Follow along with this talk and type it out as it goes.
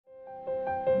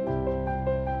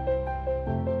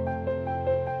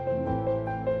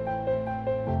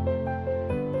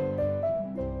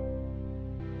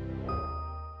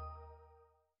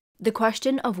The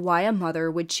question of why a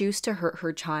mother would choose to hurt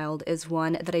her child is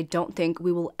one that I don't think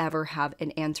we will ever have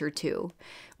an answer to,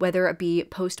 whether it be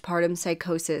postpartum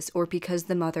psychosis or because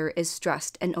the mother is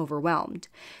stressed and overwhelmed.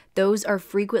 Those are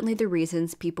frequently the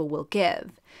reasons people will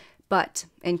give. But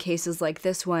in cases like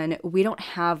this one, we don't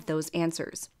have those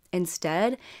answers.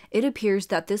 Instead, it appears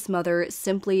that this mother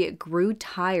simply grew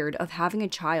tired of having a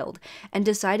child and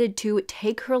decided to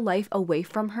take her life away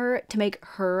from her to make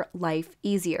her life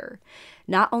easier.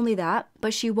 Not only that,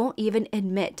 but she won't even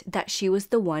admit that she was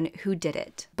the one who did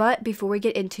it. But before we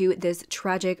get into this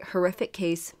tragic, horrific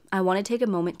case, I want to take a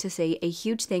moment to say a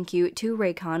huge thank you to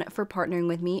Raycon for partnering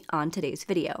with me on today's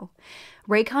video.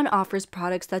 Raycon offers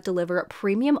products that deliver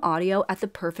premium audio at the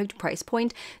perfect price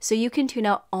point so you can tune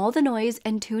out all the noise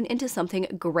and tune into something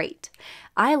great.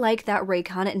 I like that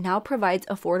Raycon now provides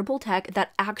affordable tech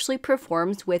that actually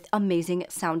performs with amazing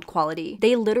sound quality.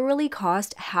 They literally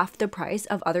cost half the price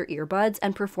of other earbuds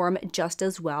and perform just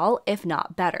as well, if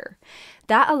not better.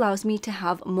 That allows me to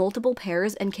have multiple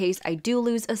pairs in case I do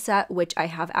lose a set, which I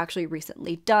have actually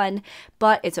recently done,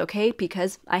 but it's okay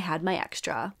because I had my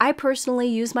extra. I personally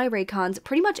use my Raycons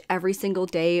pretty much every single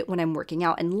day when I'm working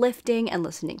out and lifting and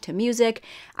listening to music.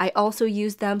 I also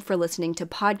use them for listening to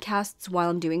podcasts while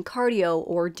I'm doing cardio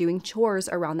or doing chores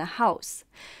around the house.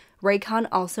 Raycon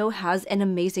also has an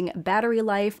amazing battery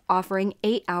life, offering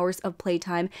 8 hours of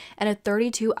playtime and a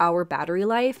 32-hour battery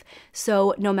life,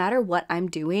 so no matter what I'm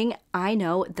doing, I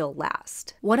know they'll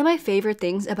last. One of my favorite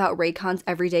things about Raycon's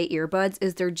everyday earbuds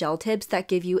is their gel tips that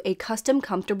give you a custom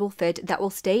comfortable fit that will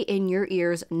stay in your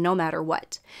ears no matter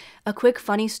what. A quick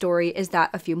funny story is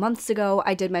that a few months ago,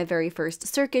 I did my very first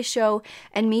circus show,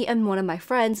 and me and one of my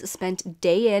friends spent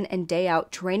day in and day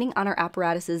out training on our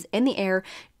apparatuses in the air,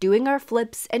 doing our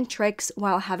flips and tricks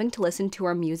while having to listen to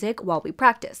our music while we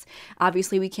practice.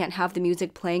 Obviously, we can't have the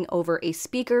music playing over a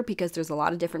speaker because there's a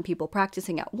lot of different people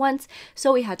practicing at once,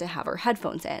 so we had to have our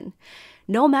headphones in.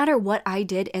 No matter what I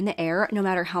did in the air, no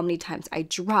matter how many times I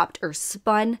dropped or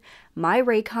spun, my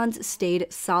Raycons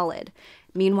stayed solid.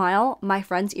 Meanwhile, my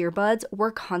friend's earbuds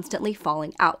were constantly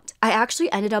falling out. I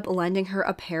actually ended up lending her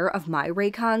a pair of my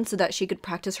Raycons so that she could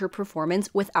practice her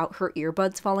performance without her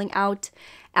earbuds falling out.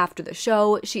 After the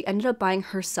show, she ended up buying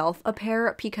herself a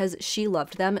pair because she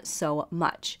loved them so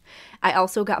much. I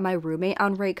also got my roommate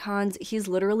on Raycons. He's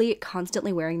literally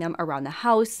constantly wearing them around the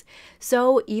house.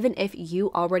 So even if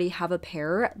you already have a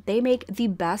pair, they make the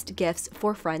best gifts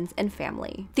for friends and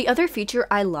family. The other feature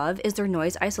I love is their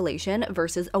noise isolation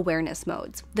versus awareness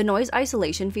modes. The noise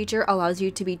isolation feature allows you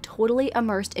to be totally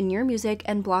immersed in your music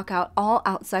and block out all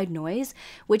outside noise,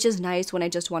 which is nice when I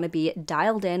just want to be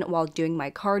dialed in while doing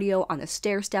my cardio on the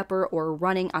stair stepper or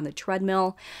running on the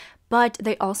treadmill. But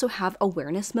they also have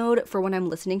awareness mode for when I'm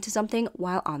listening to something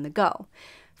while on the go.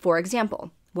 For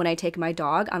example, when I take my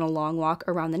dog on a long walk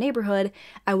around the neighborhood,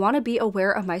 I want to be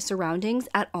aware of my surroundings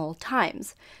at all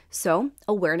times. So,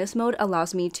 awareness mode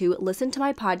allows me to listen to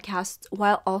my podcasts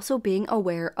while also being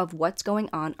aware of what's going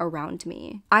on around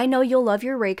me. I know you'll love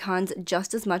your Raycons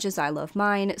just as much as I love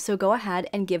mine, so go ahead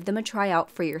and give them a try out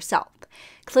for yourself.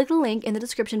 Click the link in the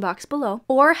description box below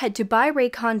or head to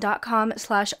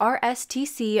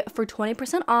buyraycon.com/RSTC for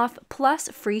 20% off plus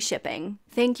free shipping.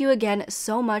 Thank you again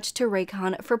so much to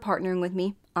Raycon for partnering with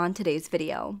me on today's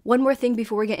video. One more thing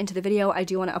before we get into the video, I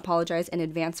do want to apologize in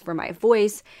advance for my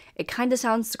voice. It kind of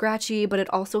sounds scratchy, but it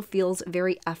also feels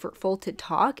very effortful to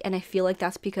talk, and I feel like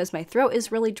that's because my throat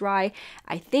is really dry.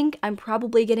 I think I'm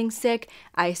probably getting sick.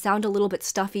 I sound a little bit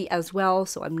stuffy as well,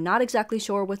 so I'm not exactly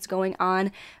sure what's going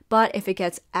on, but if it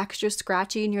gets extra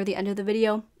scratchy near the end of the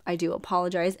video, I do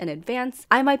apologize in advance.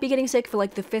 I might be getting sick for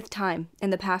like the 5th time in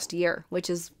the past year, which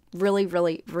is really,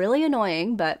 really, really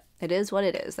annoying, but it is what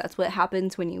it is. That's what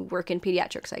happens when you work in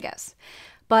pediatrics, I guess.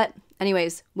 But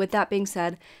anyways, with that being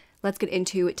said, let's get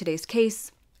into today's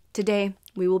case. Today,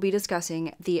 we will be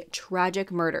discussing the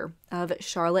tragic murder of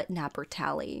Charlette Napper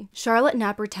Talley. Charlette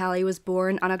Napper Talley was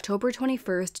born on October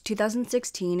 21st,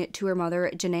 2016 to her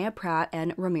mother, Janaea Pratt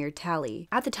and Ramir Talley.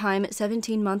 At the time,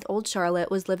 17-month-old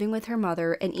Charlotte was living with her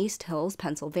mother in East Hills,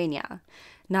 Pennsylvania.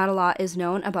 Not a lot is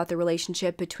known about the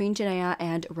relationship between Janaea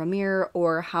and Ramir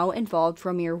or how involved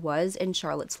Ramir was in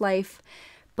Charlotte's life,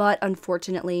 but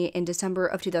unfortunately, in December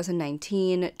of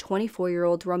 2019,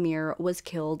 24-year-old Ramir was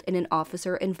killed in an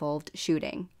officer-involved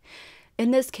shooting.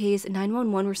 In this case,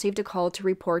 911 received a call to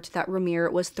report that Ramir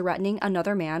was threatening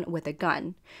another man with a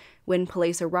gun. When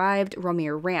police arrived,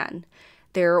 Ramir ran.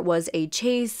 There was a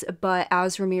chase, but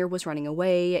as Ramir was running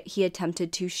away, he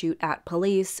attempted to shoot at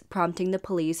police, prompting the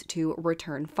police to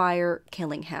return fire,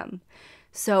 killing him.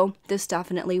 So this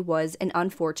definitely was an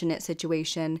unfortunate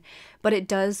situation, but it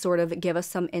does sort of give us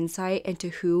some insight into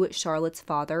who Charlotte's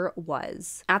father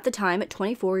was. At the time,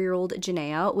 24-year-old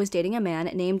Janaea was dating a man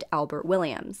named Albert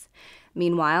Williams.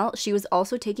 Meanwhile, she was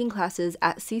also taking classes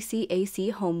at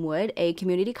CCAC Homewood, a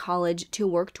community college, to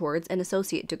work towards an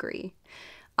associate degree.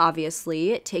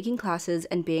 Obviously, taking classes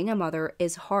and being a mother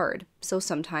is hard, so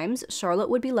sometimes Charlotte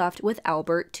would be left with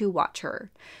Albert to watch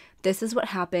her. This is what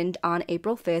happened on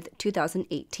April 5th,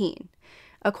 2018.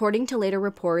 According to later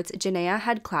reports, Janaea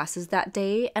had classes that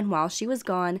day, and while she was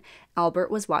gone, Albert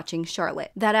was watching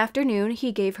Charlotte. That afternoon,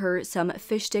 he gave her some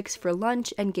fish sticks for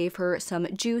lunch and gave her some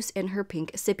juice in her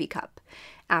pink sippy cup.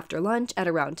 After lunch, at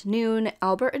around noon,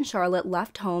 Albert and Charlotte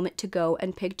left home to go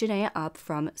and pick Janaea up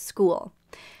from school.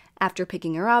 After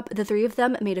picking her up, the three of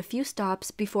them made a few stops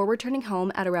before returning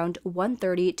home at around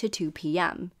 1:30 to 2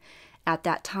 p.m. At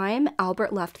that time,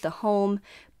 Albert left the home,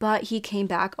 but he came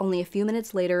back only a few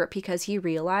minutes later because he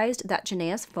realized that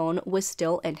Janaea's phone was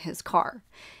still in his car.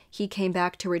 He came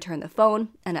back to return the phone,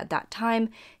 and at that time,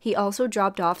 he also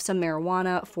dropped off some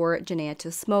marijuana for Janaea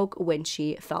to smoke when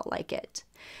she felt like it.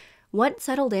 Once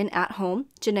settled in at home,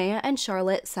 Janaea and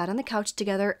Charlotte sat on the couch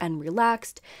together and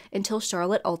relaxed until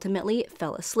Charlotte ultimately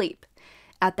fell asleep.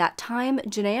 At that time,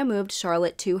 Janaea moved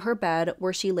Charlotte to her bed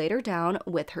where she laid her down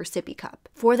with her sippy cup.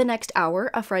 For the next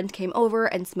hour, a friend came over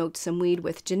and smoked some weed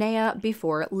with Janaea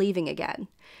before leaving again.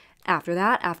 After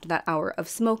that hour of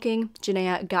smoking,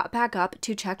 Janaea got back up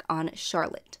to check on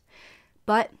Charlotte.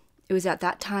 But it was at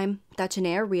that time that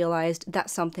Janaea realized that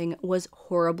something was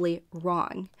horribly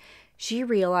wrong. She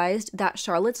realized that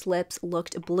Charlotte's lips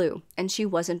looked blue and she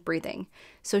wasn't breathing,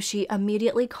 so she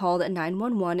immediately called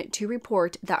 911 to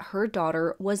report that her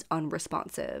daughter was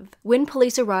unresponsive. When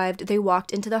police arrived, they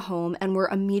walked into the home and were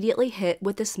immediately hit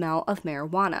with the smell of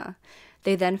marijuana.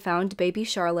 They then found baby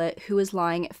Charlotte, who was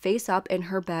lying face up in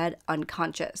her bed,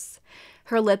 unconscious.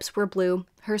 Her lips were blue,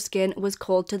 her skin was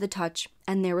cold to the touch,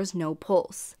 and there was no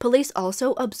pulse. Police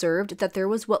also observed that there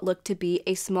was what looked to be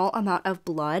a small amount of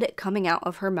blood coming out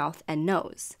of her mouth and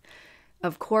nose.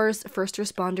 Of course, first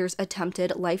responders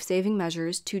attempted life-saving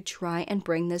measures to try and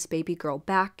bring this baby girl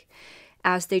back.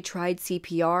 As they tried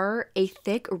CPR, a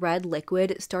thick red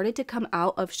liquid started to come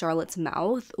out of Charlotte's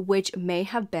mouth, which may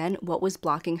have been what was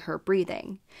blocking her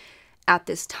breathing. At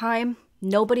this time,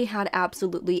 nobody had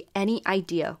absolutely any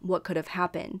idea what could have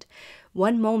happened.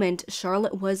 One moment,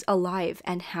 Charlotte was alive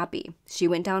and happy. She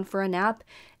went down for a nap,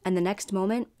 and the next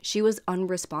moment, she was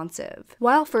unresponsive.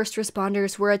 While first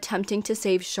responders were attempting to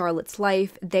save Charlotte's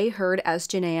life, they heard as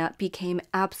Janaea became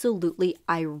absolutely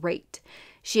irate.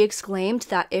 She exclaimed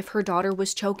that if her daughter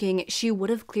was choking, she would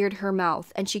have cleared her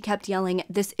mouth, and she kept yelling,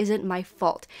 "This isn't my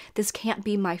fault. This can't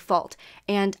be my fault,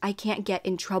 and I can't get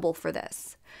in trouble for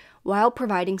this." While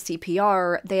providing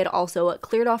CPR, they had also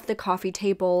cleared off the coffee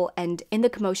table, and in the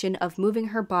commotion of moving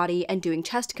her body and doing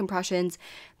chest compressions,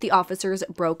 the officers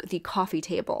broke the coffee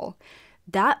table.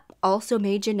 That also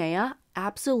made Janaea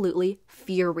absolutely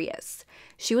furious.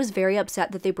 She was very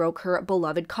upset that they broke her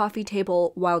beloved coffee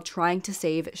table while trying to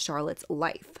save Charlotte's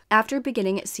life. After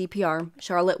beginning CPR,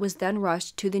 Charlotte was then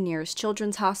rushed to the nearest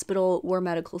children's hospital where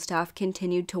medical staff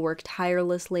continued to work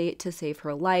tirelessly to save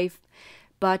her life.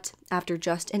 But after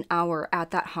just an hour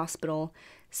at that hospital,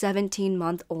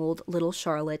 17-month-old little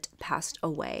Charlotte passed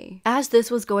away. As this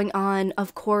was going on,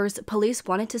 of course, police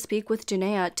wanted to speak with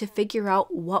Janaea to figure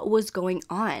out what was going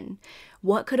on.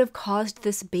 What could have caused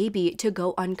this baby to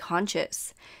go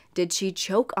unconscious? Did she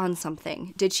choke on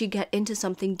something? Did she get into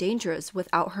something dangerous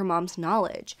without her mom's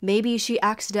knowledge? Maybe she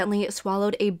accidentally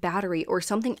swallowed a battery or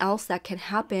something else that can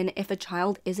happen if a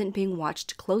child isn't being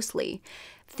watched closely.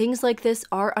 Things like this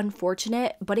are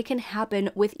unfortunate, but it can happen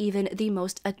with even the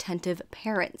most attentive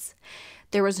parents.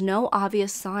 There was no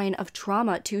obvious sign of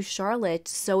trauma to Charlotte,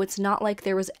 so it's not like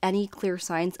there was any clear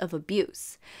signs of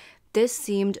abuse. This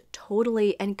seemed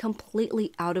totally and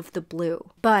completely out of the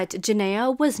blue. But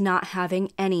Janaea was not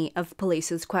having any of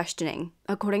police's questioning.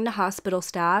 According to hospital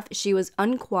staff, she was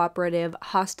uncooperative,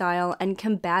 hostile, and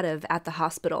combative at the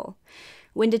hospital.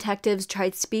 When detectives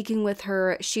tried speaking with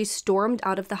her, she stormed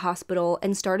out of the hospital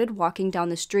and started walking down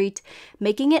the street,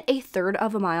 making it a third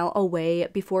of a mile away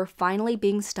before finally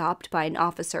being stopped by an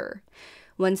officer.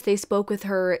 Once they spoke with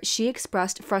her, she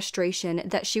expressed frustration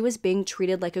that she was being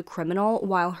treated like a criminal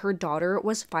while her daughter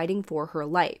was fighting for her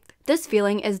life. This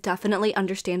feeling is definitely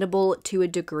understandable to a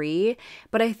degree,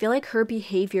 but I feel like her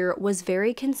behavior was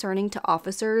very concerning to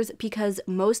officers because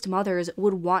most mothers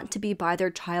would want to be by their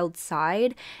child's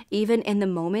side, even in the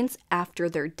moments after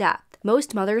their death.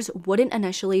 Most mothers wouldn't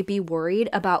initially be worried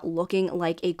about looking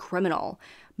like a criminal.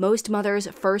 Most mothers'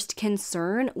 first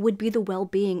concern would be the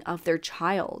well-being of their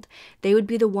child. They would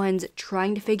be the ones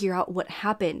trying to figure out what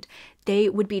happened. They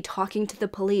would be talking to the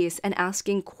police and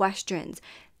asking questions,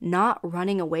 not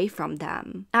running away from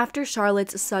them. After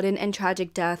Charlotte's sudden and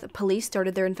tragic death, police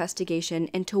started their investigation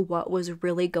into what was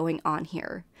really going on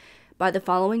here. By the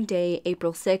following day,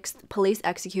 April 6th, police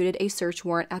executed a search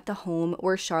warrant at the home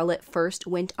where Charlotte first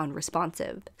went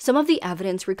unresponsive. Some of the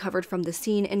evidence recovered from the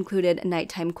scene included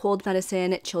nighttime cold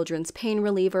medicine, children's pain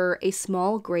reliever, a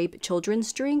small grape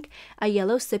children's drink, a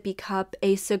yellow sippy cup,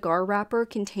 a cigar wrapper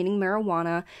containing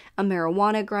marijuana, a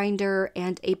marijuana grinder,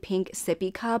 and a pink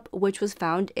sippy cup, which was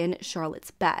found in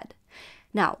Charlotte's bed.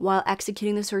 Now, while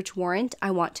executing the search warrant,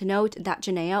 I want to note that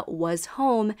Janaea was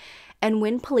home, and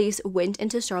when police went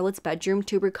into Charlotte's bedroom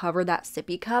to recover that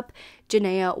sippy cup,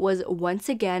 Janaea was once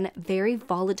again very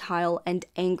volatile and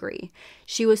angry.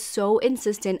 She was so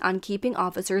insistent on keeping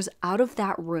officers out of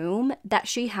that room that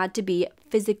she had to be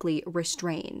physically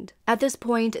restrained. At this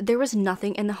point, there was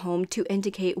nothing in the home to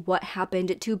indicate what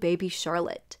happened to baby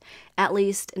Charlotte. At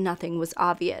least, nothing was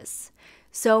obvious.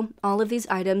 So, all of these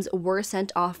items were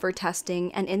sent off for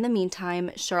testing, and in the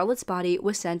meantime, Charlotte's body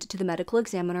was sent to the medical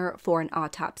examiner for an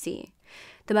autopsy.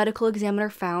 The medical examiner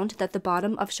found that the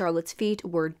bottom of Charlotte's feet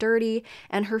were dirty,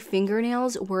 and her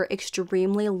fingernails were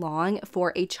extremely long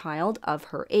for a child of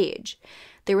her age.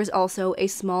 There was also a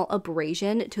small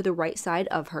abrasion to the right side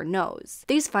of her nose.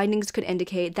 These findings could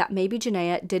indicate that maybe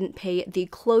Janaea didn't pay the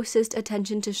closest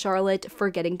attention to Charlotte,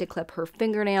 forgetting to clip her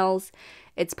fingernails.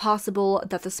 It's possible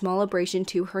that the small abrasion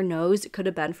to her nose could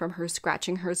have been from her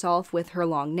scratching herself with her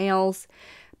long nails.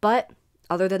 But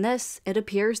other than this, it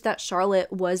appears that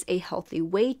Charlotte was a healthy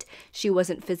weight. She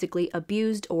wasn't physically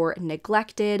abused or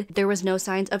neglected. There was no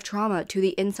signs of trauma to the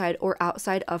inside or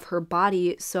outside of her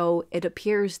body, so it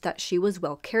appears that she was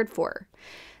well cared for.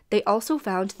 They also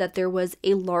found that there was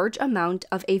a large amount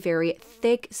of a very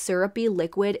thick, syrupy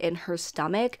liquid in her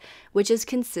stomach, which is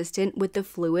consistent with the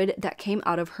fluid that came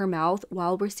out of her mouth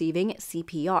while receiving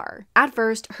CPR. At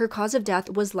first, her cause of death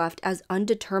was left as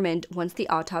undetermined once the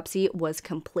autopsy was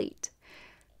complete.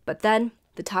 But then,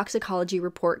 the toxicology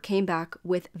report came back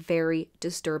with very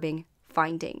disturbing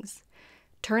findings.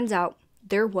 Turns out,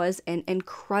 there was an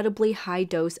incredibly high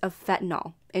dose of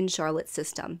fentanyl in Charlotte's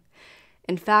system.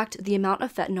 In fact, the amount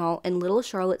of fentanyl in little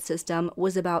Charlotte's system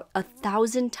was about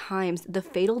 1,000 times the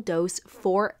fatal dose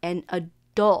for an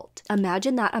adult.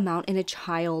 Imagine that amount in a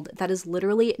child that is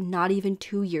literally not even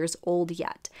 2 years old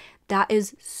yet. That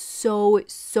is so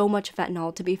much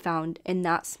fentanyl to be found in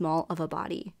that small of a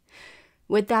body.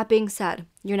 With that being said,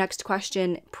 your next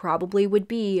question probably would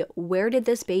be, where did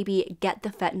this baby get the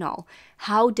fentanyl?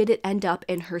 How did it end up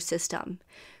in her system?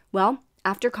 Well,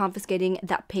 after confiscating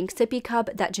that pink sippy cup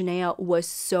that Janaea was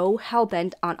so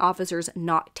hell-bent on officers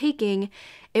not taking,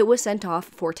 it was sent off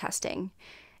for testing.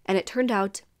 And it turned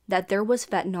out that there was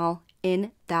fentanyl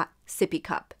in that sippy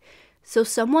cup. So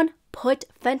someone put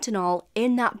fentanyl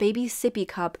in that baby's sippy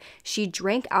cup, she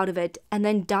drank out of it, and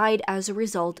then died as a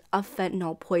result of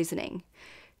fentanyl poisoning.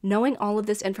 Knowing all of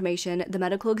this information, the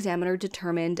medical examiner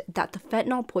determined that the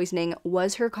fentanyl poisoning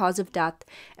was her cause of death,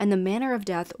 and the manner of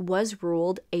death was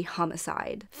ruled a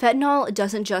homicide. Fentanyl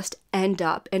doesn't just end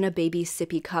up in a baby's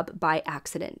sippy cup by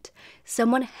accident.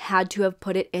 Someone had to have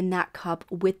put it in that cup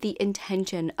with the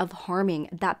intention of harming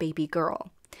that baby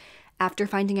girl. After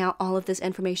finding out all of this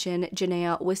information,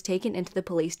 Janaea was taken into the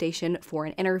police station for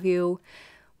an interview.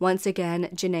 Once again,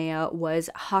 Janaea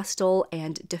was hostile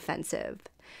and defensive.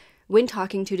 When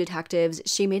talking to detectives,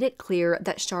 she made it clear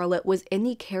that Charlotte was in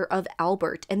the care of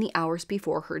Albert in the hours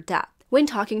before her death.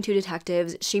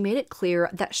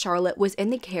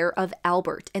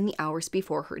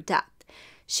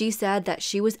 She said that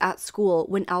she was at school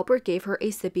when Albert gave her a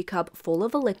sippy cup full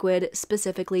of a liquid,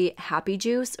 specifically Happy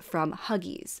Juice from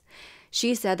Huggies.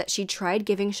 She said that she tried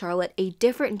giving Charlotte a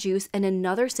different juice in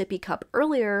another sippy cup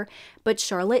earlier, but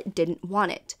Charlotte didn't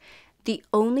want it. The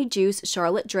only juice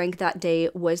Charlotte drank that day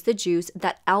was the juice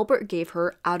that Albert gave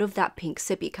her out of that pink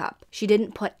sippy cup. She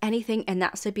didn't put anything in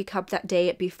that sippy cup that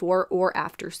day before or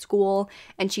after school,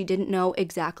 and she didn't know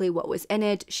exactly what was in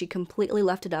it. She completely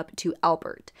left it up to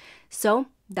Albert. So,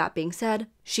 that being said,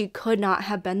 she could not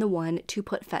have been the one to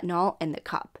put fentanyl in the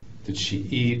cup. Did she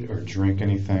eat or drink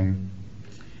anything?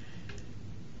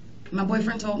 My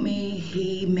boyfriend told me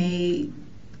he made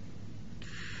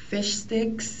fish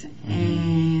sticks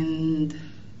and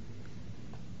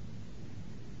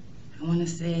I want to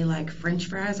say like French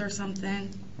fries or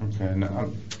something. Okay, now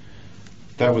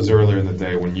That was earlier in the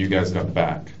day when you guys got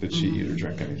back. Did she eat or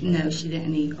drink anything? No, she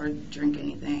didn't eat or drink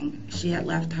anything. She had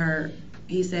left her,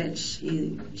 he said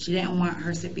she didn't want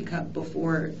her sippy cup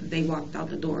before they walked out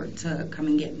the door to come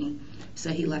and get me. So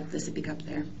he left the sippy cup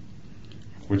there.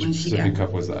 Which sippy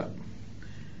cup was that?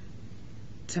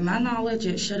 To my knowledge,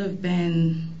 it should have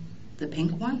been the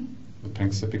pink one. The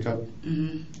pink sippy cup?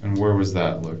 Mm-hmm. And where was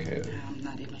that located? I'm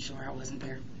not even sure. I wasn't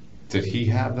there. Did he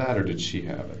have that or did she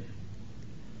have it?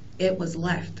 It was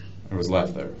left. It was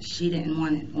left there. She didn't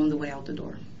want it on the way out the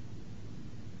door.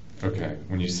 Okay.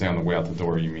 When you say on the way out the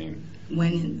door, you mean?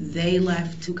 When they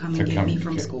left to come and get me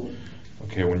from school.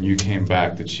 Okay, when you came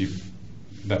back, did she,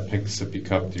 that pink sippy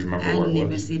cup, do you remember I where it didn't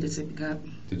was? even see the sippy cup.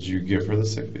 Did you give her the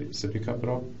sippy cup at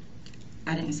all?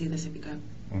 I didn't see the sippy cup.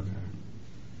 Okay.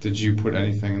 Did you put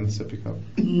anything in the sippy cup?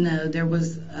 No, there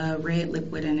was a red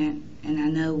liquid in it, and I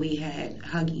know we had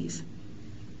Huggies.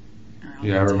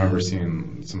 Yeah, I remember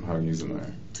seeing some Huggies in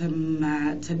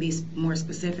there. To be more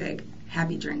specific,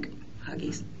 Happy Drink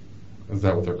Huggies. Is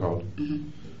that what they're called? Mm-hmm.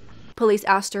 Police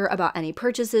asked her about any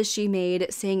purchases she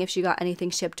made, saying if she got anything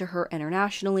shipped to her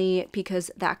internationally, because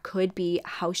that could be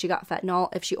how she got fentanyl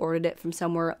if she ordered it from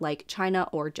somewhere like China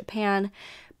or Japan,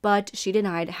 but she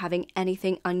denied having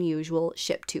anything unusual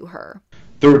shipped to her.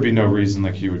 There would be no reason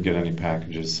like you would get any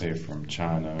packages, say, from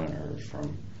China or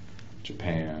from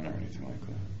Japan or anything like that.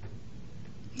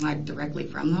 Like directly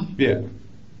from them? Yeah.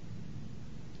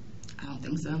 I don't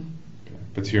think so. Okay.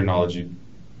 But to your knowledge,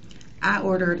 I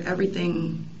ordered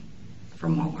everything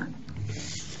from Walmart.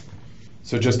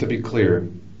 So just to be clear,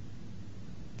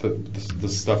 the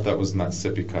stuff that was in that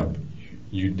sippy cup,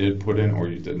 you did put in or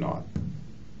you did not?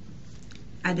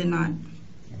 I did not.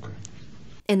 Okay.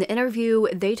 In the interview,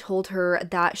 they told her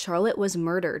that Charlotte was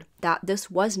murdered, that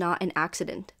this was not an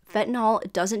accident.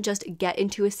 Fentanyl doesn't just get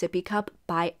into a sippy cup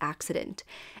by accident.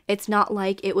 It's not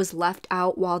like it was left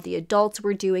out while the adults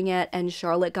were doing it and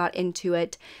Charlotte got into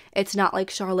it. It's not like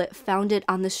Charlotte found it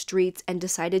on the streets and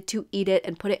decided to eat it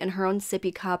and put it in her own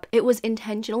sippy cup. It was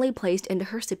intentionally placed into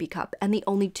her sippy cup, and the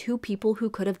only two people who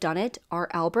could have done it are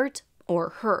Albert or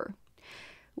her.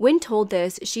 When told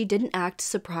this, she didn't act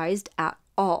surprised at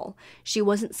all. She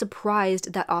wasn't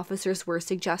surprised that officers were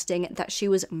suggesting that she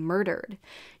was murdered.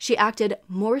 She acted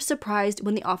more surprised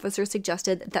when the officer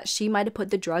suggested that she might have put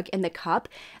the drug in the cup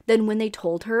than when they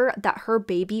told her that her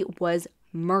baby was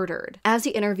murdered. As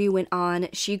the interview went on,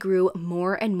 she grew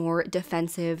more and more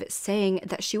defensive, saying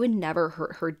that she would never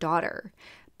hurt her daughter.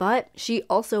 But she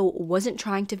also wasn't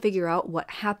trying to figure out what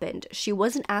happened. She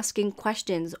wasn't asking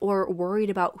questions or worried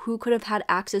about who could have had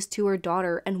access to her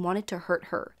daughter and wanted to hurt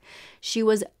her. She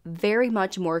was very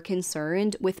much more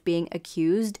concerned with being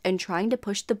accused and trying to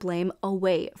push the blame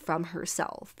away from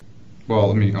herself.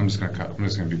 Well, I'm just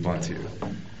gonna be blunt to you.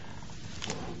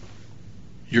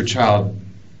 Your child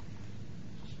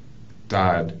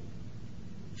died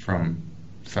from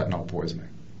fentanyl poisoning.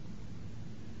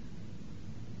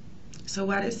 So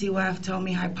why did CYF tell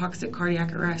me hypoxic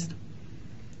cardiac arrest?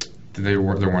 There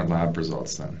weren't lab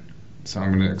results then. So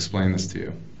I'm going to explain this to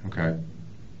you, okay?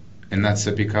 In that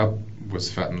sippy cup was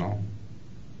fentanyl.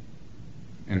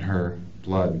 In her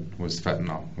blood was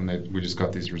fentanyl. We just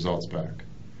got these results back.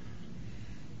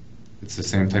 It's the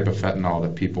same type of fentanyl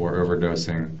that people are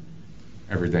overdosing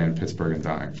every day in Pittsburgh and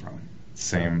dying from.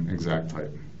 Same exact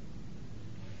type.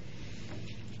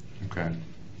 Okay?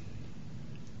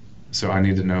 So I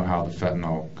need to know how the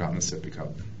fentanyl got in the sippy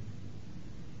cup.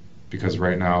 Because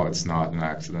right now it's not an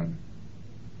accident.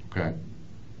 Okay?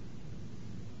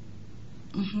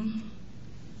 Mm-hmm.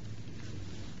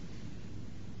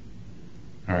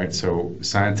 All right, so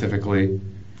scientifically,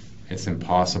 it's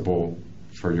impossible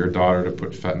for your daughter to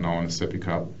put fentanyl in a sippy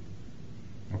cup.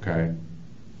 Okay?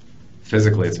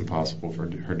 Physically, it's impossible for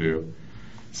her to do.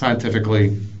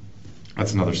 Scientifically,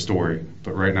 that's another story.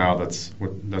 But right now,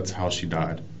 that's how she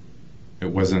died. It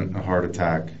wasn't a heart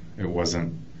attack. It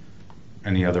wasn't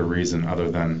any other reason other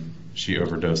than she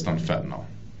overdosed on fentanyl.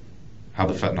 How'd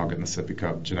the fentanyl get in the sippy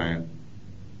cup, Janae?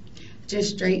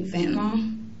 Just straight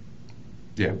fentanyl?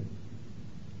 Yeah.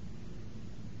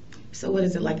 So what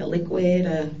is it, like a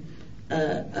liquid?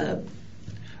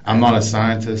 I'm not a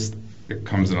scientist. It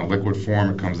comes in a liquid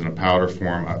form. It comes in a powder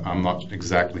form. I'm not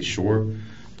exactly sure.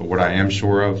 But what I am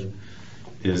sure of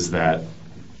is that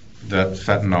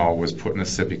fentanyl was put in a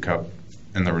sippy cup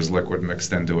and there was liquid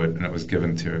mixed into it, and it was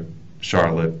given to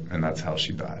Charlotte, and that's how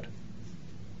she died.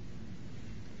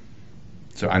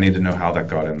 So I need to know how that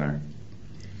got in there.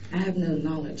 I have no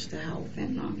knowledge to how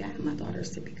fentanyl got in my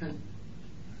daughter's sippy cup.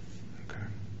 Okay.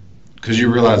 Because you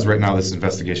realize right now this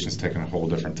investigation is taking a whole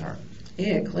different turn.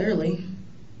 Yeah, clearly.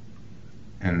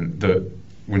 And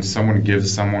when someone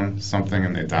gives someone something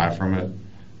and they die from it,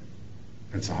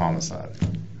 it's a homicide.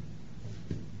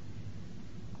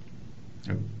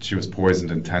 She was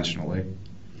poisoned intentionally.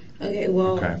 Okay,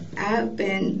 well, Okay. I've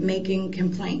been making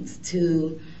complaints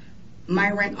to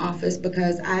my rent office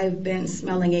because I've been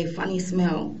smelling a funny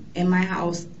smell in my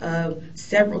house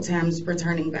several times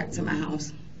returning back to my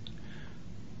house.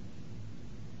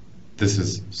 This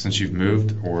is since you've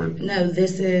moved, or No,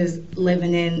 this is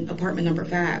living in apartment number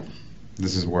 5.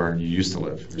 this is where you used to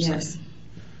live? You're Yes. saying?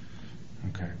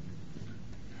 Okay.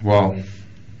 Well,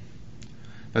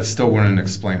 that still wouldn't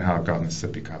explain how it got in the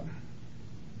sippy cup.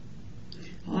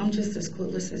 Well, I'm just as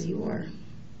clueless as you are.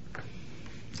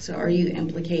 So are you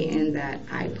implicating that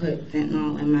I put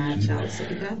fentanyl in my child's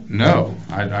sippy cup? No,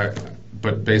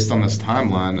 but based on this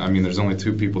timeline, I mean, there's only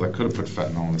 2 people that could have put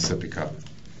fentanyl in the sippy cup.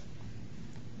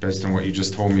 Based on what you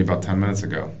just told me about 10 minutes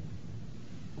ago.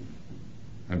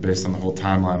 And based on the whole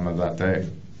timeline of that day.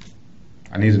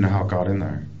 I need to know how it got in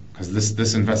there. Because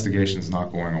this investigation is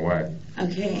not going away.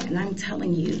 Okay, and I'm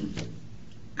telling you,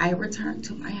 I returned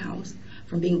to my house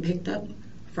from being picked up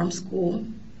from school,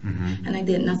 and I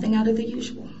did nothing out of the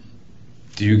usual.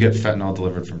 Do you get fentanyl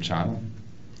delivered from China?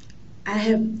 I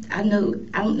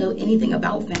don't know anything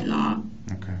about fentanyl.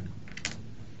 Okay.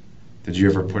 Did you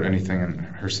ever put anything in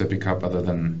her sippy cup other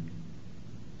than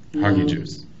Huggy No.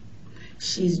 juice?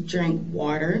 She's drank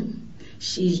water,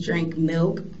 she's drank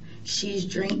milk, she's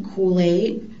drank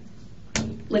Kool-Aid,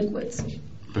 liquids.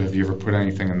 But have you ever put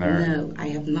anything in there? No, I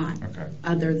have not. Okay.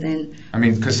 Other than, I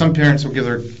mean, because some parents will give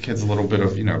their kids a little bit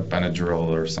of, Benadryl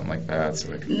or something like that, so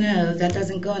they can. no, that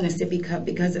doesn't go in a sippy cup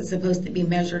because it's supposed to be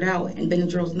measured out, and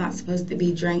Benadryl's not supposed to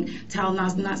be drank.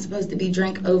 Tylenol's not supposed to be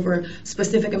drank over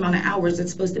specific amount of hours.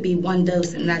 It's supposed to be 1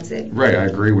 dose, and that's it. Right, I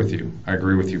agree with you.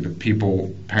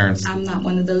 But parents. I'm not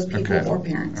one of those people Okay. or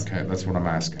parents. Okay, that's what I'm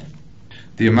asking.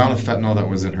 The amount of fentanyl that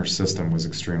was in her system was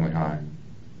extremely high.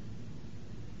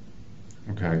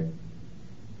 Okay,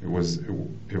 it was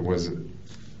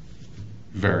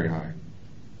very high,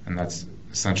 and that's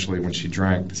essentially when she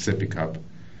drank the sippy cup.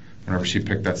 Whenever she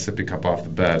picked that sippy cup off the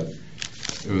bed,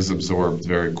 it was absorbed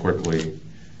very quickly,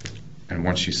 and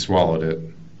once she swallowed it,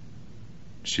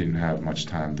 she didn't have much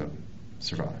time to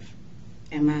survive.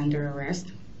 Am I under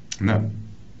arrest? No.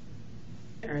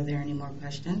 Are there any more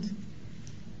questions?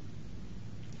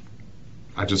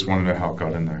 I just want to know how it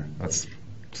got in there. That's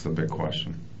the big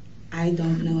question. I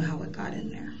don't know how it got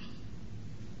in there.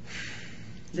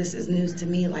 This is news to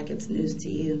me like it's news to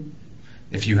you.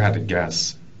 If you had to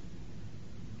guess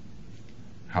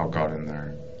how it got in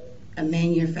there. A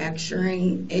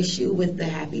manufacturing issue with the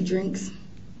happy drinks?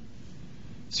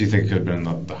 So you think it could have been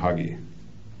the Huggy?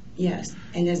 Yes.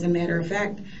 And as a matter of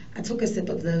fact, I took a sip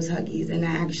of those Huggies and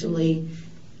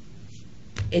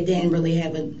it didn't really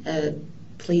have a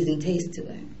pleasing taste to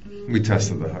it. We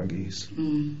tested the Huggies.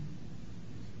 Mm.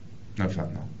 No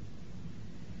fentanyl.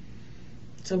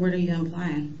 So what are you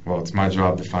implying? Well, it's my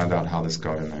job to find out how this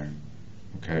got in there.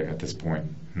 Okay, at this point.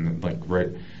 And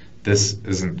this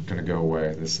isn't going to go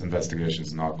away. This investigation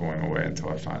is not going away until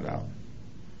I find out.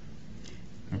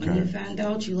 When you find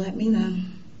out, you let me know.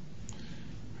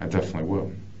 I definitely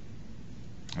will.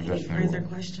 Any further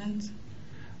questions?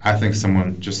 I think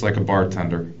someone, just like a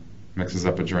bartender, mixes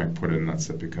up a drink, put it in that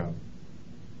sippy cup.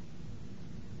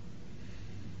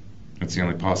 It's the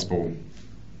only possible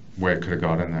way it could have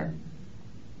got in there.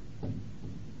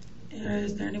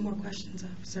 Is there any more questions,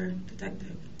 officer,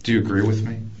 detective? Do you agree with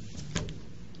me?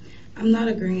 I'm not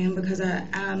agreeing because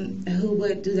who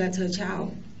would do that to a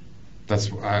child?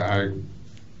 That's a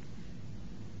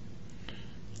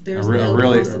There's no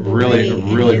possible way really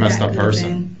any of messed that up could have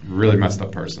person. Really messed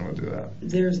up person would do that.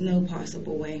 There's no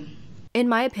possible way. In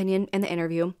my opinion, in the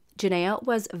interview, Janaea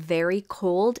was very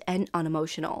cold and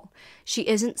unemotional. She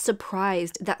isn't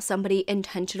surprised that somebody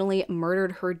intentionally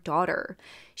murdered her daughter.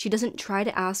 She doesn't try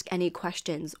to ask any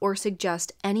questions or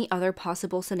suggest any other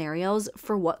possible scenarios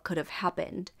for what could have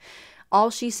happened. All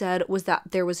she said was that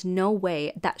there was no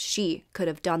way that she could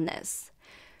have done this.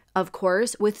 Of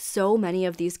course, with so many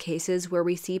of these cases where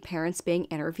we see parents being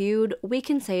interviewed, we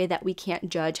can say that we can't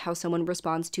judge how someone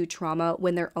responds to trauma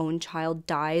when their own child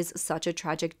dies such a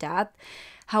tragic death.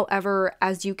 However,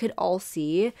 as you could all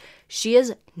see, she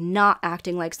is not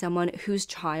acting like someone whose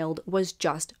child was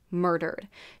just murdered.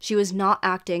 She was not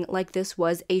acting like this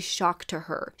was a shock to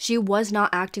her. She was not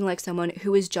acting like someone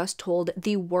who was just told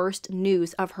the worst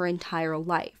news of her entire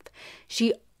life.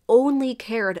 She only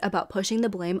cared about pushing the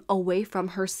blame away from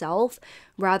herself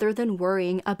rather than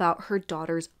worrying about her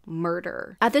daughter's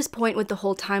murder. At this point with the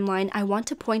whole timeline, I want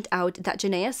to point out that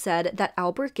Janaea said that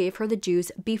Albert gave her the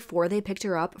juice before they picked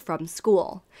her up from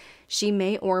school. She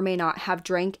may or may not have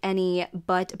drank any,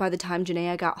 but by the time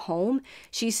Janaea got home,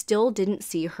 she still didn't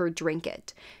see her drink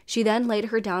it. She then laid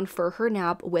her down for her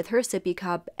nap with her sippy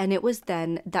cup, and it was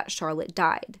then that Charlotte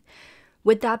died.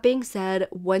 With that being said,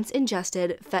 once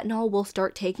ingested, fentanyl will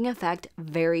start taking effect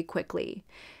very quickly.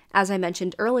 As I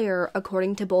mentioned earlier,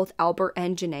 according to both Albert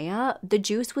and Janaea, the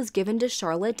juice was given to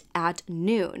Charlotte at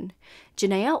noon.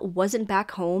 Janaea wasn't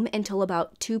back home until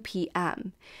about 2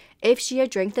 p.m. If she had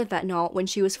drank the fentanyl when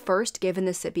she was first given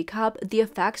the sippy cup, the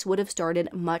effects would have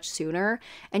started much sooner,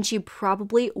 and she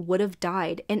probably would have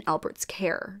died in Albert's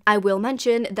care. I will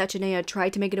mention that Janaea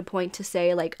tried to make it a point to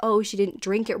say, like, oh, she didn't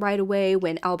drink it right away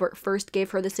when Albert first gave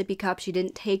her the sippy cup. She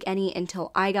didn't take any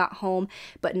until I got home,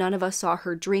 but none of us saw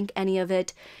her drink any of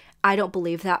it. I don't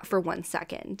believe that for 1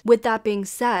 second. With that being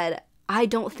said, I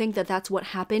don't think that that's what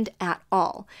happened at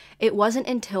all. It wasn't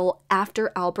until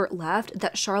after Albert left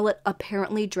that Charlotte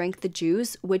apparently drank the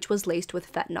juice, which was laced with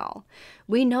fentanyl.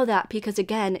 We know that because,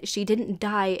 again, she didn't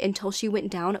die until she went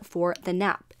down for the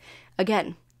nap.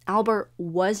 Again, Albert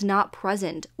was not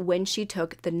present when she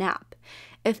took the nap.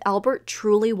 If Albert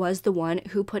truly was the one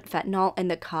who put fentanyl in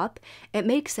the cup, it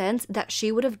makes sense that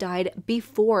she would have died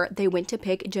before they went to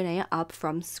pick Janaea up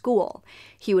from school.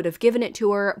 He would have given it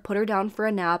to her, put her down for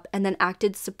a nap, and then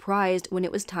acted surprised when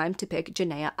it was time to pick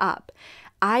Janaea up.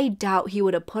 I doubt he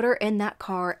would have put her in that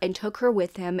car and took her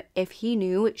with him if he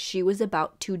knew she was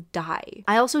about to die.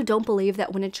 I also don't believe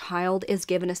that when a child is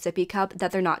given a sippy cup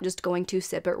that they're not just going to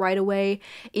sip it right away.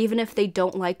 Even if they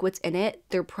don't like what's in it,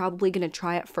 they're probably going to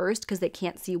try it first because they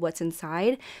can't see what's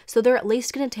inside. So they're at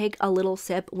least going to take a little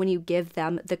sip when you give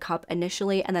them the cup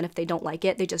initially, and then if they don't like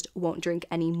it, they just won't drink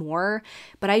any more.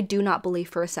 But I do not believe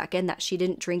for a second that she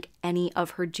didn't drink any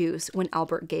of her juice when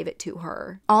Albert gave it to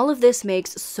her. All of this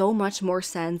makes so much more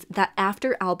sense that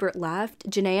after Albert left,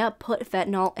 Janaea put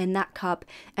fentanyl in that cup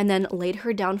and then laid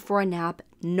her down for a nap,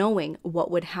 knowing what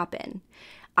would happen.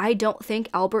 I don't think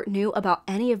Albert knew about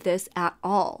any of this at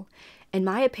all. In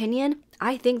my opinion,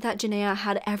 I think that Janaea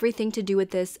had everything to do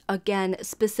with this, again,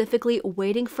 specifically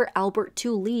waiting for Albert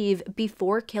to leave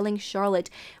before killing Charlotte,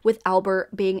 with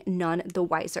Albert being none the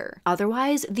wiser.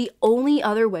 Otherwise, the only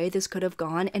other way this could have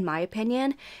gone, in my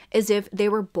opinion, is if they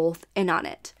were both in on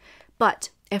it. But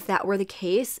if that were the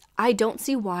case, I don't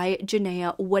see why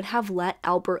Janaea would have let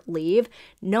Albert leave,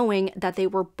 knowing that they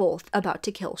were both about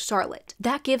to kill Charlotte.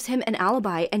 That gives him an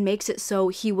alibi and makes it so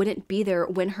he wouldn't be there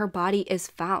when her body is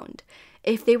found.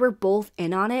 If they were both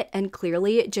in on it and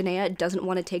clearly Janaea doesn't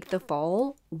want to take the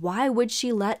fall, why would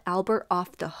she let Albert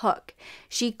off the hook?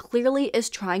 She clearly is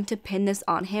trying to pin this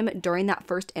on him during that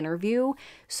first interview,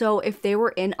 so if they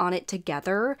were in on it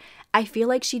together, I feel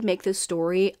like she'd make this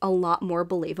story a lot more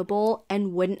believable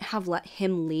and wouldn't have let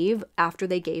him leave after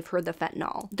they gave her the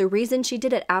fentanyl. The reason she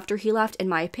did it after he left, in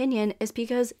my opinion, is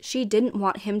because she didn't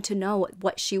want him to know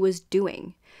what she was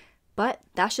doing. But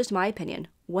that's just my opinion.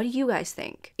 What do you guys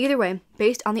think? Either way,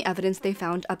 based on the evidence they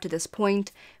found up to this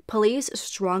point, police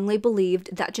strongly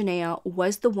believed that Janaea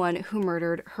was the one who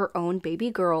murdered her own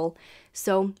baby girl,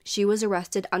 so she was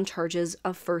arrested on charges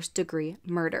of first-degree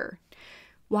murder.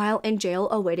 While in jail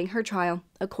awaiting her trial,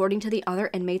 according to the other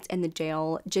inmates in the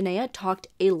jail, Janaea talked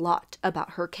a lot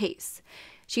about her case.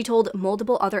 She told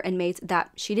multiple other inmates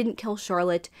that she didn't kill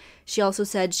Charlotte. She also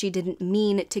said she didn't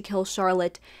mean to kill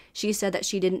Charlotte. She said that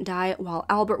she didn't die while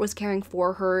Albert was caring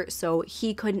for her, so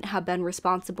he couldn't have been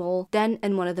responsible. Then,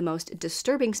 in one of the most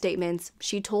disturbing statements,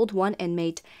 she told one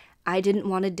inmate, "I didn't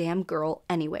want a damn girl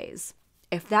anyways."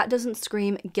 If that doesn't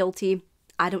scream guilty,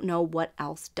 I don't know what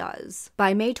else does.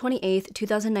 By May 28,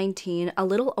 2019, a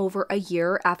little over a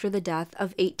year after the death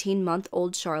of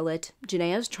 18-month-old Charlotte,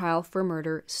 Janaea's trial for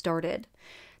murder started.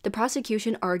 The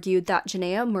prosecution argued that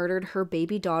Janaea murdered her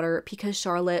baby daughter because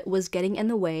Charlotte was getting in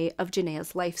the way of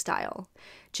Janaea's lifestyle.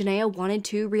 Janaea wanted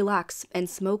to relax and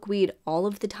smoke weed all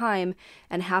of the time,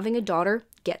 and having a daughter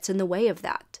gets in the way of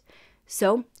that.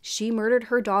 So she murdered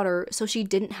her daughter so she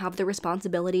didn't have the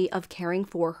responsibility of caring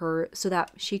for her so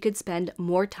that she could spend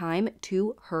more time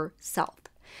to herself.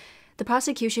 The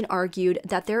prosecution argued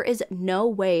that there is no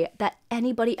way that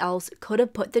anybody else could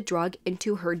have put the drug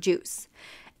into her juice.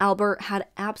 Albert had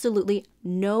absolutely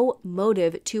no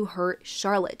motive to hurt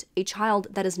Charlotte, a child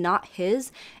that is not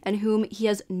his and whom he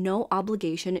has no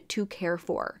obligation to care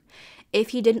for. If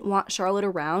he didn't want Charlotte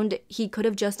around, he could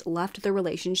have just left the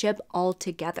relationship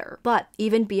altogether. But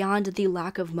even beyond the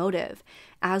lack of motive,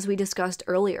 as we discussed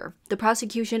earlier, the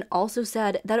prosecution also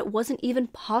said that it wasn't even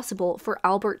possible for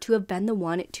Albert to have been the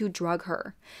one to drug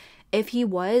her. If he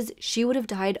was, she would have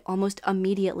died almost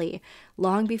immediately,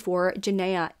 long before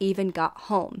Janaea even got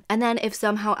home. And then if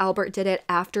somehow Albert did it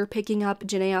after picking up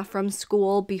Janaea from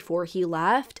school before he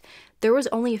left, there was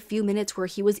only a few minutes where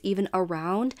he was even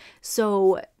around,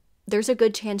 so there's a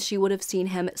good chance she would have seen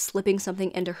him slipping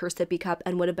something into her sippy cup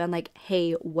and would have been like,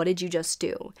 hey, what did you just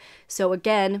do? So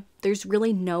again, there's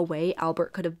really no way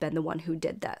Albert could have been the one who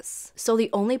did this. So the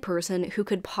only person who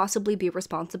could possibly be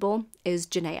responsible is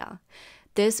Janaea.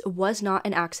 This was not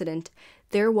an accident.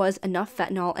 There was enough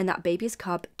fentanyl in that baby's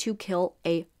cup to kill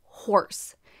a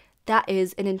horse. That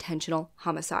is an intentional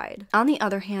homicide. On the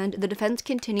other hand, the defense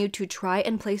continued to try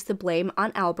and place the blame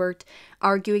on Albert,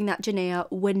 arguing that Janaea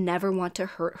would never want to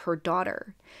hurt her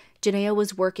daughter. Janaea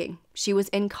was working. She was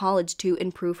in college to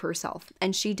improve herself,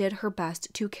 and she did her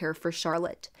best to care for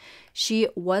Charlotte. She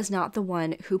was not the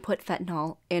one who put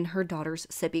fentanyl in her daughter's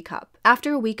sippy cup.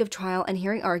 After a week of trial and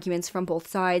hearing arguments from both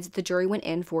sides, the jury went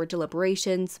in for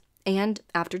deliberations. And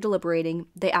after deliberating,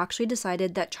 they actually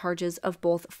decided that charges of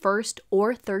both first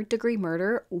or third degree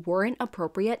murder weren't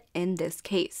appropriate in this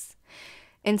case.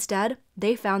 Instead,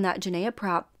 they found that Janaea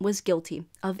Pratt was guilty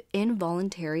of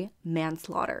involuntary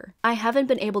manslaughter. I haven't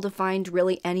been able to find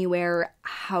really anywhere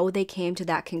how they came to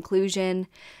that conclusion.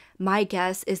 My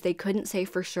guess is they couldn't say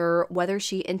for sure whether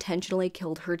she intentionally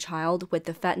killed her child with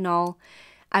the fentanyl.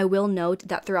 I will note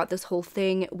that throughout this whole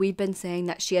thing, we've been saying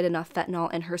that she had enough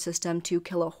fentanyl in her system to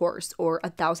kill a horse, or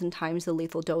 1,000 times the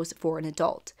lethal dose for an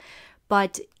adult.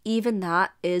 But even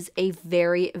that is a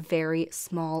very, very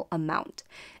small amount.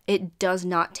 It does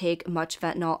not take much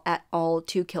fentanyl at all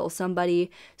to kill somebody,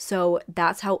 so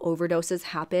that's how overdoses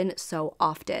happen so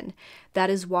often. That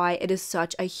is why it is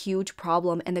such a huge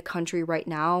problem in the country right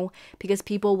now, because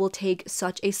people will take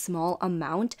such a small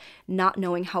amount, not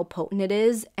knowing how potent it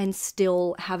is, and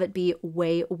still have it be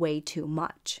way, way too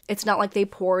much. It's not like they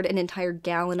poured an entire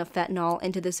gallon of fentanyl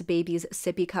into this baby's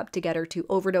sippy cup to get her to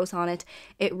overdose on it.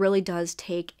 It really does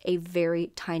take a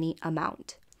very tiny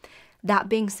amount. That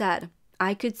being said,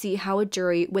 I could see how a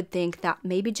jury would think that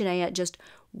maybe Janaea just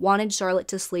wanted Charlotte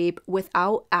to sleep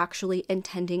without actually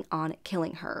intending on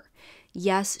killing her.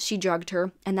 Yes, she drugged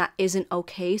her, and that isn't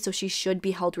okay, so she should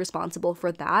be held responsible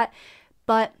for that,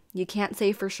 but you can't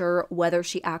say for sure whether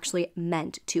she actually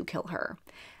meant to kill her.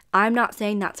 I'm not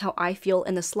saying that's how I feel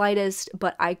in the slightest,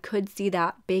 but I could see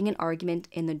that being an argument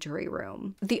in the jury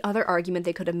room. The other argument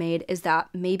they could have made is that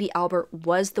maybe Albert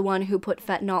was the one who put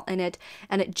fentanyl in it,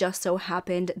 and it just so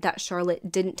happened that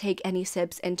Charlotte didn't take any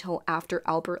sips until after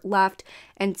Albert left,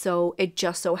 and so it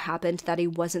just so happened that he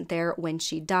wasn't there when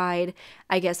she died.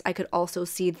 I guess I could also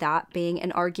see that being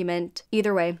an argument.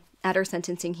 Either way, at her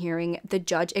sentencing hearing, the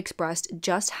judge expressed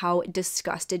just how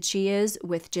disgusted she is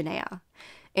with Janaea.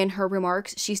 In her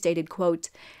remarks, she stated, quote,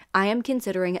 "I am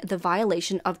considering the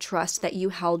violation of trust that you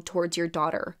held towards your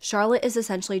daughter. Charlotte is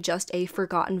essentially just a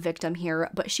forgotten victim here,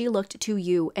 but she looked to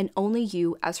you and only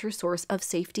you as her source of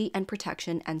safety and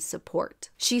protection and support."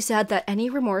 She said that any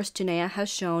remorse Janaea has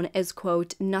shown is,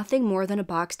 quote, "nothing more than a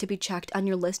box to be checked on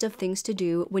your list of things to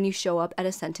do when you show up at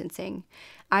a sentencing.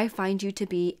 I find you to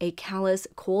be a callous,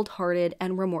 cold-hearted,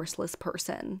 and remorseless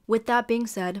person." With that being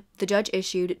said, the judge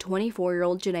issued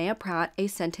 24-year-old Janaea Pratt a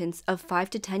sentence of 5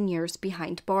 to 10 years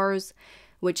behind bars,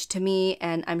 which to me,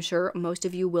 and I'm sure most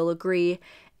of you will agree,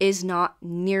 is not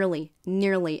nearly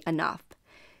enough.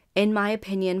 In my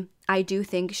opinion, I do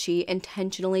think she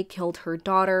intentionally killed her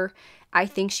daughter. I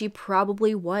think she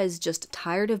probably was just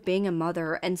tired of being a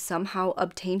mother and somehow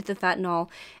obtained the fentanyl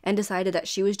and decided that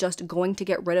she was just going to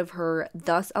get rid of her,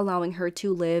 thus allowing her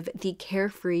to live the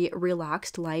carefree,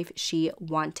 relaxed life she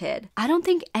wanted. I don't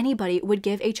think anybody would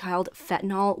give a child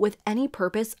fentanyl with any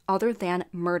purpose other than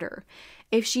murder.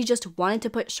 If she just wanted to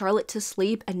put Charlotte to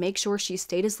sleep and make sure she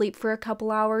stayed asleep for a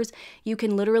couple hours, you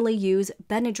can literally use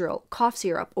Benadryl, cough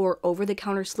syrup, or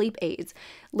over-the-counter sleep aids.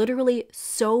 Literally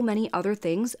so many other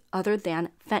things other than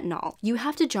fentanyl. You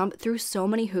have to jump through so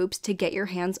many hoops to get your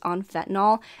hands on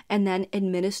fentanyl and then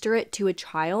administer it to a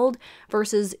child,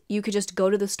 versus you could just go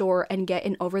to the store and get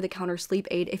an over-the-counter sleep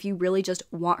aid if you really just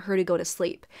want her to go to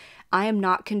sleep. I am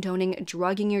not condoning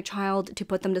drugging your child to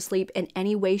put them to sleep in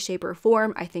any way, shape, or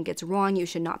form. I think it's wrong. You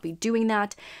should not be doing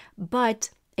that. But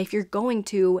if you're going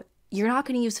to, you're not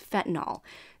going to use fentanyl.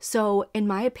 So in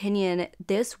my opinion,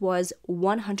 this was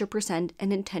 100%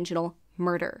 an intentional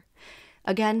murder.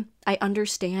 Again, I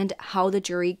understand how the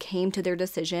jury came to their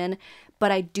decision,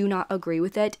 but I do not agree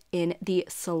with it in the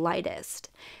slightest.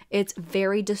 It's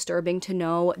very disturbing to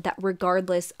know that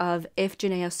regardless of if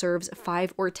Janaea serves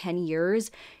 5 or 10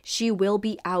 years, she will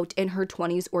be out in her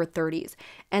 20s or 30s.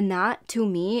 And that, to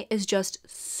me, is just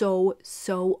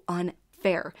so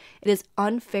unfair. It is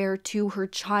unfair to her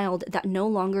child that no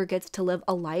longer gets to live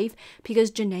a life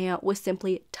because Janaea was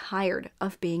simply tired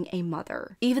of being a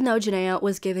mother. Even though Janaea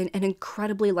was given an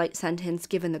incredibly light sentence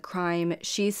given the crime,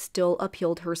 she still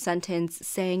appealed her sentence,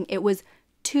 saying it was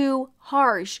too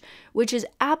harsh, which is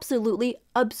absolutely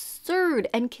absurd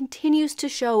and continues to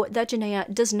show that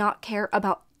Janaea does not care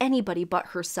about anybody but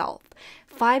herself.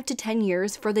 5 to 10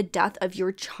 years for the death of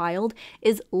your child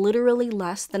is literally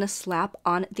less than a slap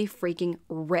on the freaking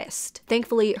wrist.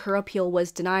 Thankfully, her appeal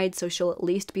was denied, so she'll at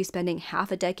least be spending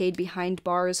half a decade behind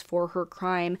bars for her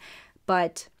crime,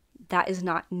 but that is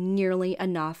not nearly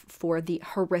enough for the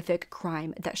horrific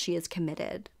crime that she has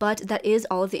committed. But that is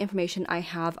all of the information I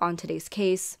have on today's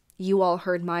case. You all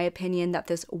heard my opinion that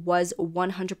this was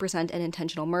 100% an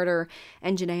intentional murder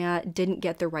and Janaea didn't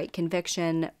get the right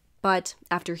conviction. But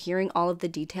after hearing all of the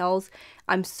details,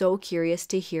 I'm so curious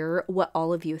to hear what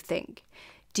all of you think.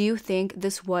 Do you think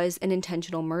this was an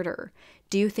intentional murder?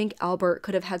 Do you think Albert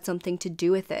could have had something to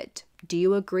do with it? Do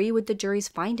you agree with the jury's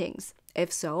findings?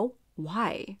 If so,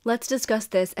 why? Let's discuss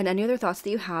this and any other thoughts that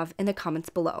you have in the comments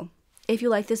below. If you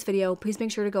like this video, please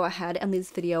make sure to go ahead and leave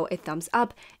this video a thumbs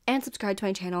up and subscribe to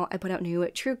my channel. I put out new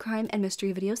true crime and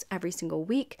mystery videos every single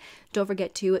week. Don't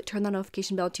forget to turn the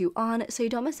notification bell to on so you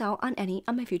don't miss out on any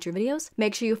of my future videos.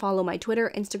 Make sure you follow my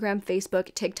Twitter, Instagram,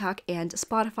 Facebook, TikTok, and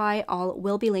Spotify. All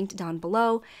will be linked down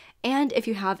below. And if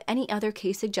you have any other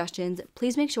case suggestions,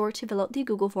 please make sure to fill out the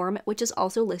Google form, which is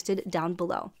also listed down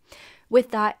below.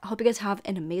 With that, I hope you guys have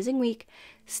an amazing week.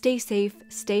 Stay safe,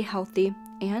 stay healthy,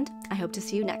 and I hope to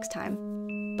see you next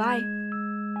time. Bye!